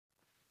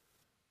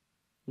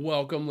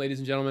Welcome, ladies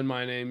and gentlemen.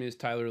 My name is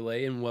Tyler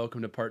Lay, and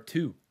welcome to part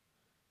 2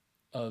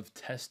 of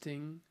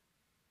testing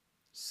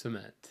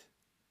cement.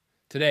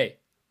 Today,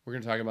 we're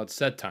going to talk about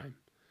set time.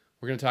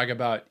 We're going to talk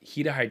about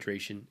heat of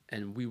hydration,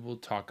 and we will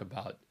talk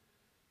about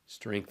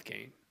strength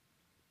gain.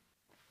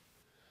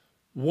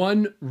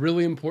 One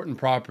really important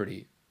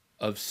property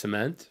of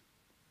cement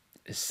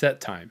is set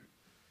time.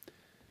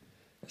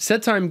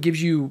 Set time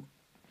gives you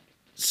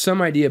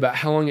some idea about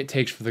how long it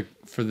takes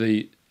for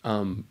the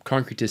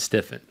concrete to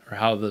stiffen, or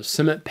how the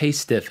cement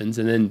paste stiffens,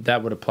 and then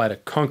that would apply to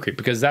concrete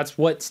because that's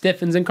what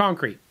stiffens in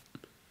concrete.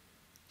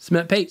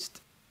 Cement paste,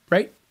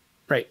 right?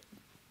 Right.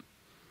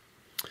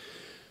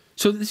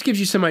 So this gives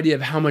you some idea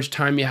of how much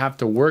time you have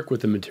to work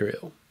with the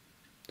material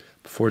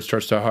before it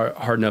starts to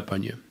harden up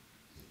on you.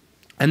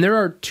 And there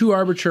are two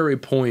arbitrary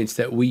points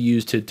that we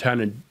use to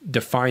kind of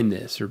define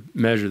this or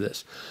measure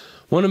this.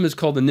 One of them is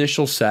called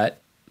initial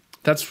set.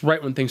 That's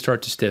right when things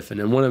start to stiffen.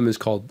 And one of them is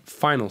called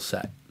final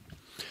set.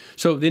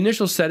 So the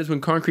initial set is when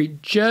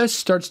concrete just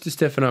starts to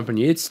stiffen up on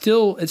you. It's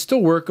still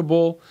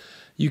workable.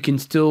 You can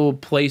still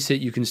place it.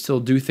 You can still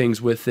do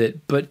things with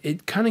it. But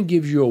it kind of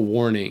gives you a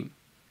warning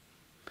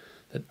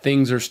that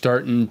things are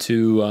starting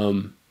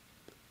to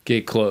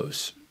get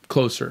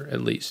closer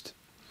at least.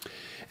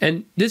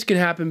 And this can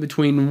happen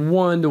between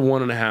 1 to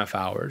 1.5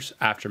 hours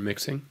after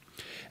mixing.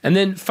 And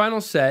then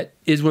final set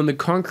is when the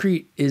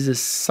concrete is a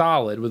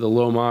solid with a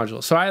low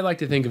modulus. So I like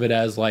to think of it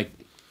as like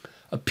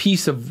a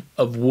piece of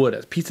wood,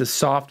 a piece of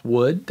soft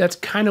wood. That's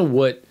kind of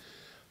what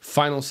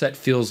final set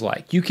feels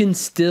like. You can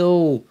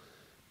still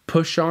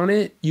push on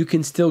it. You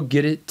can still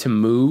get it to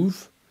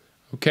move,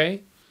 okay?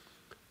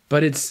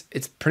 But it's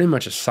pretty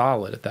much a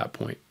solid at that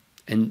point,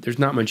 and there's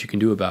not much you can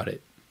do about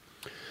it.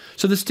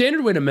 So the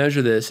standard way to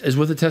measure this is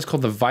with a test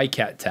called the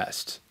VICAT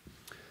test,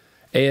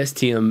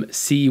 ASTM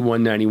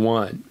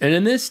C191. And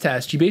in this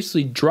test, you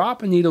basically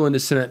drop a needle into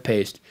cement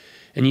paste,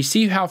 and you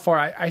see how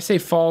far, I say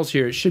falls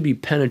here, it should be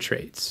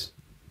penetrates.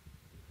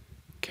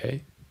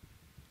 Okay.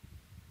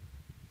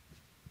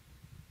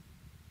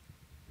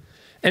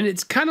 And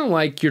it's kind of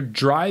like you're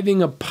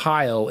driving a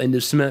pile into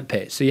cement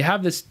paste. So you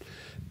have this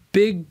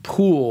big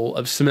pool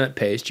of cement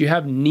paste. You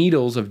have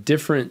needles of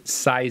different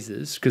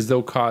sizes because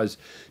they'll cause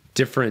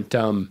different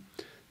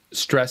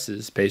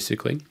stresses,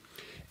 basically.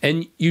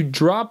 And you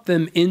drop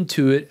them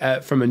into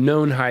it from a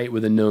known height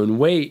with a known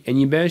weight,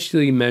 and you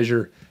basically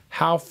measure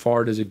how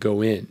far does it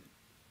go in.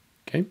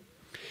 Okay.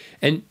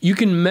 And you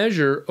can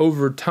measure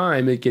over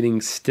time it getting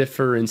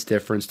stiffer and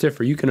stiffer and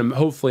stiffer. You can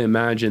hopefully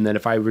imagine that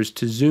if I was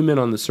to zoom in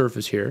on the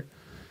surface here,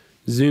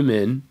 zoom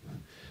in,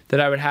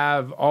 that I would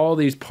have all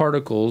these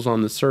particles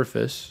on the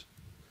surface.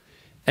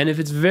 And if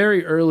it's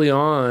very early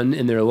on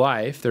in their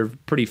life, they're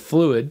pretty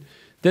fluid,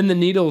 then the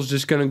needle is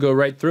just going to go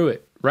right through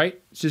it,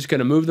 right? It's just going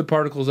to move the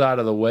particles out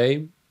of the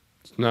way.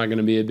 It's not going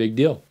to be a big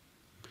deal.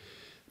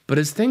 But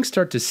as things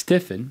start to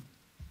stiffen,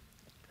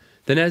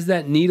 then as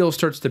that needle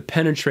starts to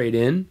penetrate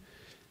in,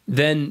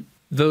 then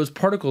those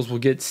particles will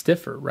get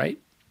stiffer, right?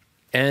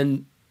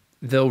 And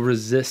they'll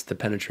resist the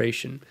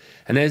penetration.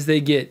 And as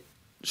they get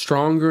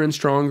stronger and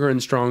stronger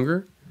and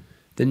stronger,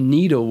 the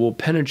needle will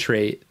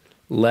penetrate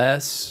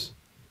less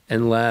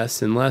and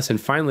less and less, and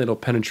finally it'll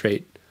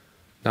penetrate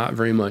not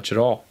very much at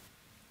all.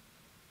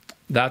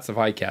 That's a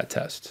VICAT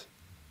test,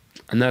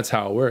 and that's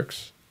how it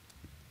works.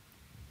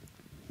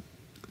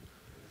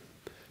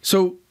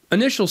 So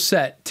initial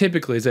set,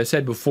 typically, as I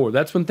said before,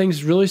 that's when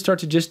things really start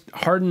to just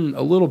harden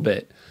a little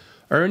bit,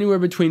 or anywhere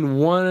between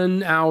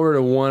 1 hour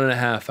to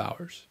 1.5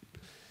 hours.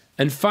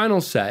 And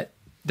final set,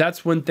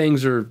 that's when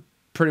things are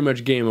pretty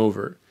much game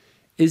over,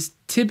 is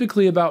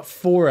typically about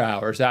 4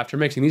 hours after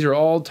mixing. These are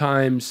all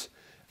times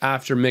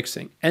after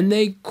mixing, and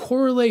they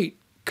correlate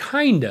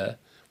kinda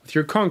with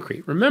your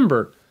concrete.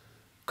 Remember,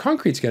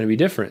 concrete's going to be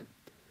different.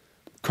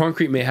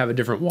 Concrete may have a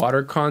different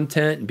water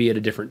content, be at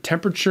a different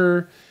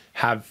temperature,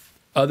 have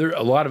a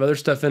lot of other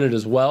stuff in it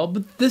as well,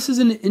 but this is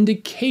an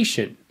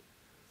indication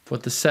of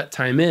what the set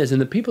time is. And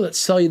the people that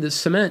sell you this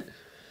cement,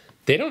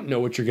 they don't know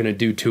what you're going to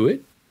do to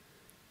it.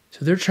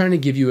 So they're trying to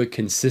give you a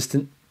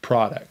consistent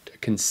product, a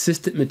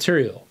consistent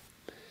material.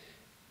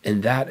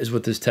 And that is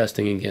what this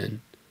testing,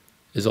 again,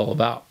 is all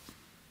about.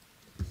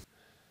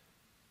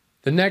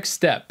 The next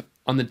step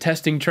on the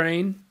testing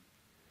train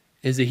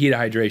is the heat of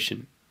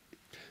hydration.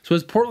 So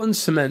as Portland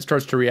cement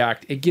starts to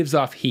react, it gives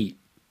off heat.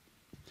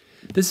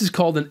 This is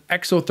called an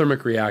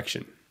exothermic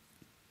reaction.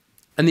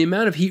 And the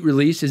amount of heat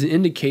released is an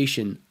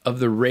indication of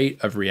the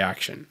rate of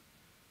reaction.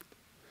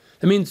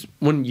 That means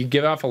when you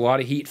give off a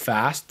lot of heat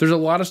fast, there's a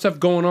lot of stuff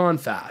going on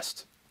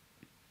fast.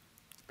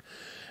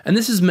 And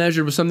this is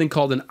measured with something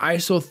called an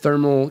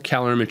isothermal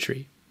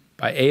calorimetry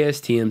by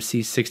ASTM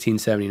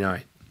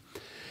C1679.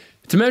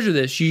 To measure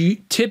this, you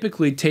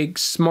typically take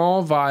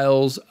small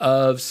vials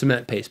of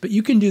cement paste, but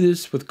you can do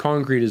this with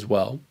concrete as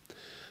well.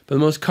 But the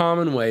most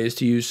common way is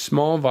to use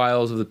small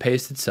vials of the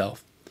paste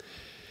itself.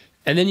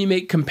 And then you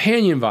make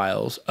companion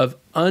vials of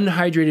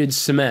unhydrated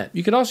cement.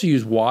 You could also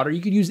use water.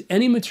 You could use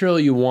any material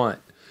you want.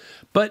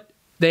 But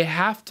they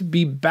have to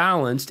be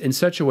balanced in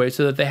such a way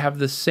so that they have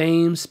the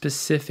same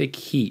specific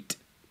heat.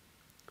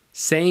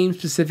 same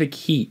specific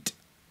heat.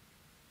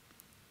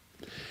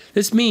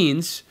 This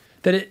means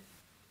that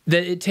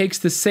it takes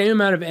the same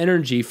amount of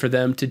energy for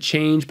them to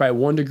change by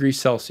 1 degree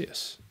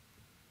Celsius.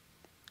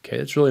 Okay,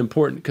 that's really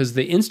important because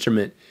the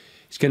instrument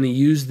is going to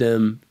use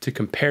them to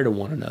compare to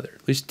one another,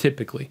 at least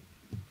typically.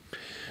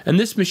 And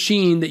this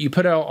machine that you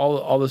put out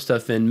all the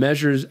stuff in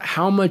measures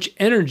how much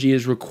energy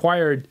is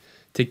required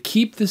to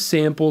keep the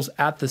samples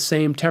at the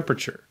same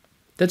temperature.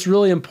 That's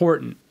really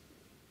important.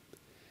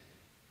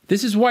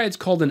 This is why it's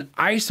called an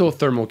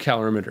isothermal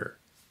calorimeter.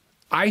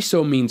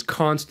 ISO means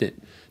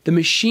constant. The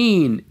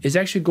machine is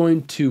actually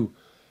going to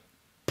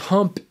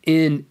pump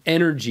in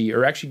energy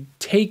or actually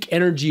take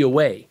energy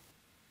away,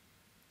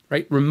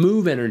 right?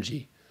 Remove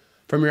energy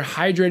from your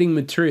hydrating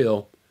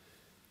material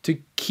to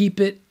keep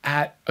it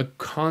at a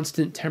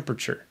constant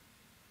temperature.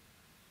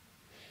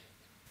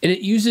 And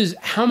it uses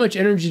how much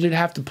energy did it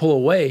have to pull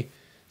away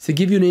to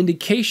give you an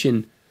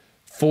indication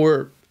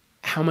for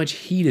how much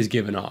heat is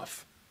given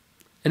off.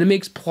 And it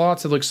makes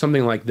plots that look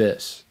something like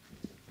this.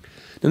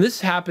 Now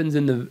this happens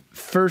in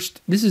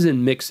this is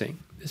in mixing.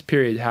 This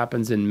period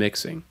happens in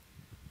mixing.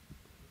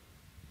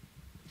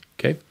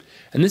 Okay?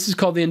 And this is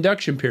called the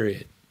induction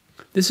period.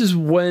 This is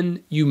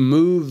when you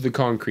move the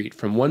concrete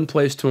from one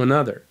place to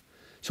another.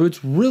 So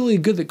it's really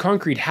good that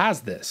concrete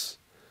has this.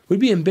 We'd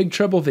be in big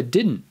trouble if it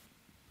didn't.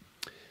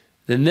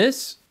 Then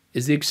this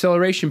is the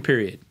acceleration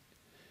period.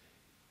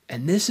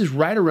 And this is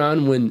right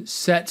around when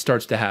set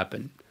starts to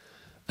happen.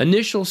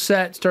 Initial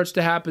set starts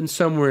to happen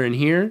somewhere in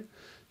here.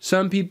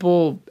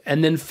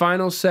 And then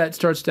final set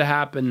starts to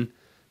happen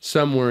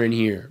somewhere in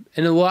here.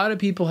 And a lot of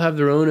people have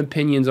their own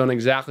opinions on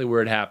exactly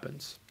where it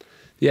happens.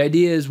 The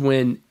idea is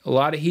when a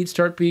lot of heat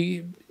starts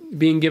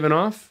being given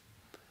off,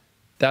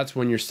 that's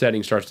when your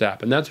setting starts to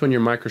happen. That's when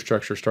your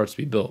microstructure starts to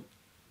be built.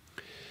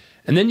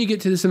 And then you get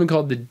to something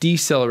called the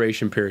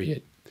deceleration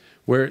period,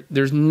 where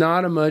there's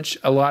not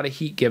a lot of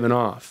heat given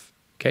off.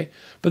 Okay?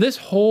 But this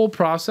whole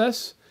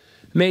process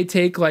may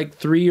take like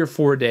 3 or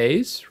 4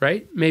 days,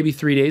 right? Maybe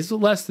 3 days,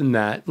 less than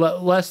that,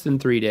 less than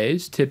 3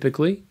 days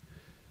typically.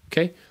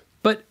 Okay?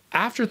 But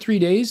after 3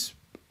 days,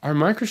 our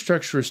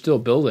microstructure is still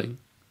building.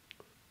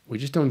 We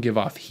just don't give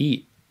off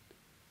heat.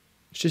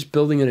 It's just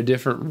building at a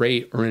different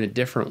rate or in a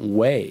different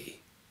way,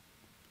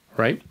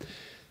 right?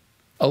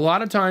 A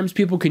lot of times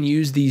people can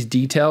use these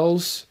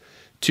details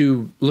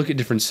to look at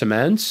different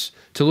cements,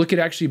 to look at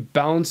actually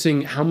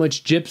balancing how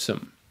much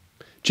gypsum.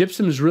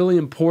 Gypsum is really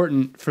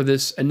important for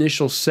this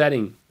initial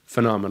setting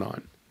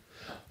phenomenon.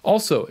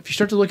 Also, if you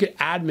start to look at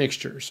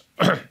admixtures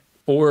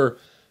or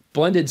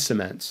blended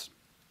cements,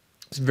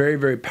 it's a very,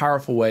 very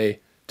powerful way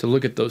to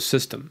look at those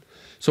systems.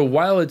 So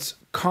while it's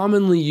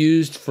commonly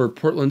used for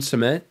Portland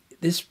cement,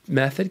 this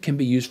method can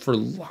be used for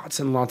lots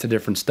and lots of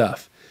different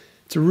stuff.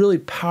 It's a really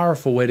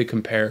powerful way to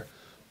compare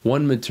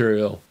one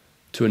material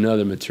to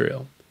another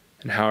material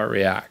and how it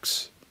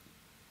reacts.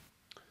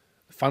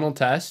 The final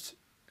test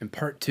in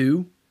part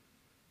 2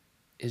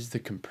 is the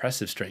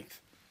compressive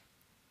strength.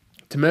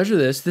 To measure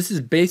this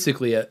is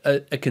basically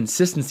a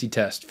consistency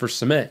test for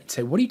cement.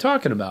 Say, what are you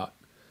talking about?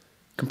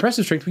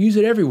 Compressive strength, we use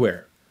it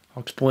everywhere.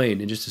 I'll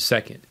explain in just a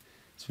second.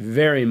 It's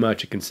very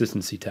much a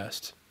consistency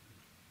test.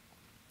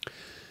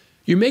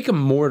 You make a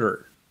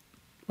mortar,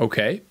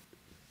 okay?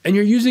 And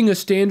you're using a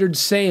standard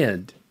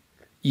sand.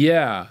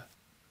 Yeah,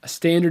 a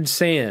standard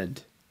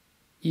sand.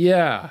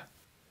 Yeah,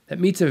 that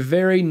meets a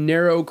very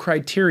narrow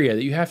criteria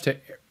that you have to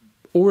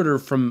order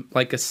from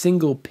like a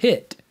single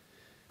pit.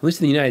 At least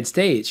in the United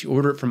States, you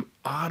order it from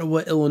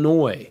Ottawa,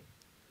 Illinois.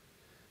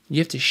 You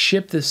have to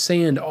ship this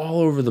sand all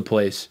over the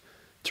place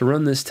to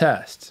run this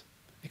test.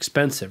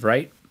 Expensive,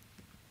 right?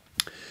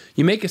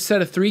 You make a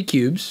set of 3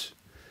 cubes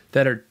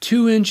that are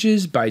 2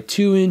 inches by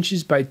 2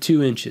 inches by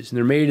 2 inches, and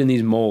they're made in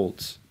these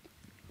molds.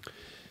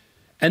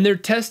 And they're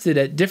tested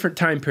at different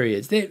time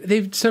periods.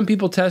 Some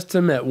people test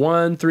them at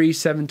 1, 3,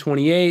 7,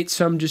 28.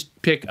 Some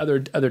just pick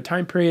other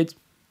time periods.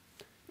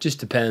 Just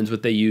depends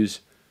what they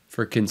use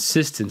for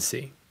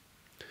consistency.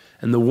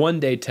 And the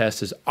 1-day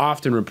test is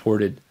often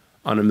reported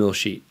on a mill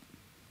sheet.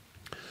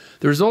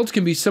 The results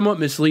can be somewhat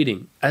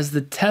misleading, as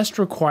the test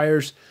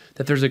requires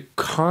that there's a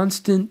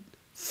constant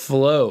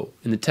flow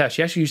in the test.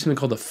 You actually use something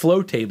called a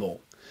flow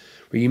table,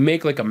 where you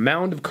make like a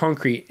mound of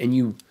concrete and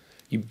you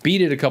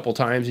beat it a couple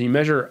times and you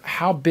measure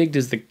how big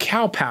does the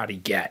cow patty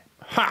get.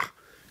 Ha!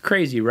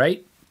 Crazy,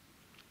 right?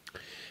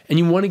 And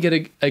you want to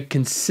get a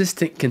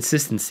consistent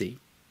consistency,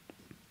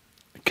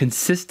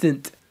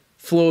 consistent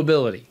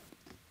flowability.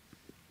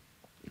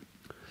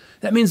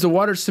 That means the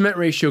water-cement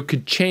ratio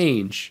could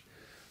change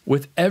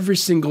with every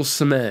single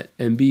cement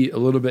and be a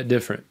little bit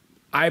different.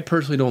 I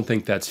personally don't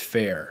think that's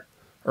fair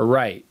or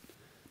right,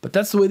 but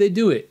that's the way they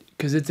do it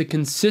because it's a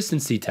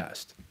consistency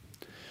test.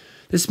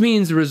 This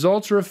means the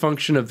results are a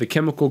function of the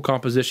chemical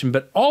composition,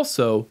 but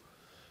also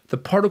the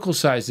particle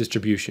size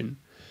distribution.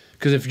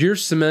 Because if your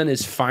cement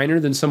is finer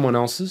than someone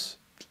else's,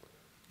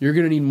 you're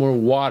going to need more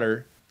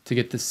water to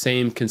get the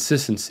same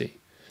consistency.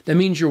 That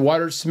means your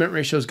water-cement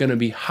ratio is going to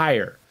be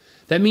higher.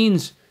 That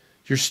means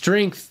your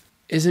strength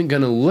isn't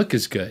going to look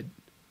as good.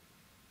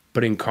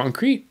 But in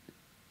concrete,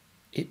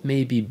 it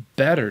may be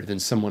better than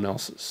someone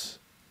else's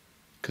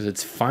because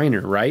it's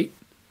finer, right?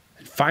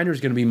 And finer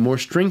is going to be more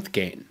strength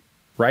gain,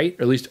 right?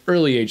 Or at least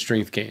early age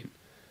strength gain.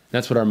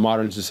 That's what our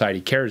modern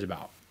society cares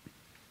about.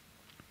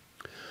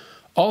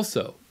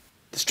 Also,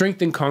 the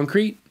strength in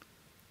concrete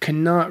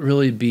cannot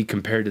really be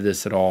compared to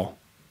this at all.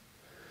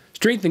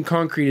 Strength in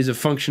concrete is a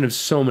function of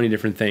so many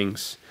different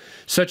things,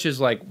 such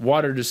as like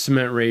water to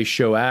cement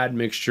ratio,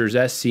 admixtures,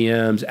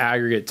 SCMs,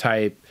 aggregate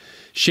type,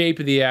 shape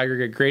of the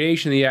aggregate,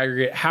 gradation of the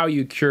aggregate, how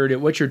you cured it,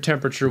 what your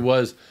temperature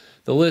was.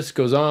 The list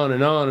goes on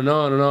and on and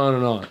on and on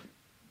and on.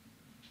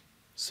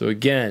 So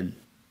again,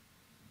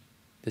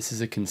 this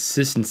is a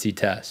consistency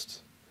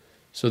test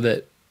so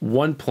that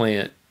one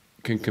plant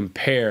can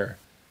compare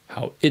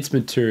how its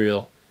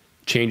material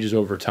changes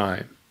over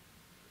time.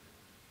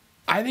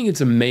 I think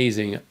it's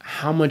amazing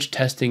how much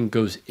testing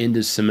goes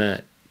into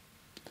cement.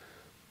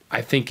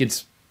 I think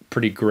it's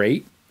pretty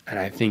great, and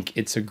I think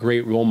it's a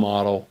great role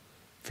model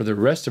for the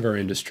rest of our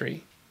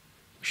industry.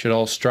 We should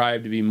all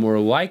strive to be more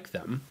like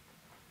them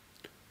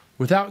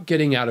without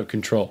getting out of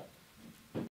control.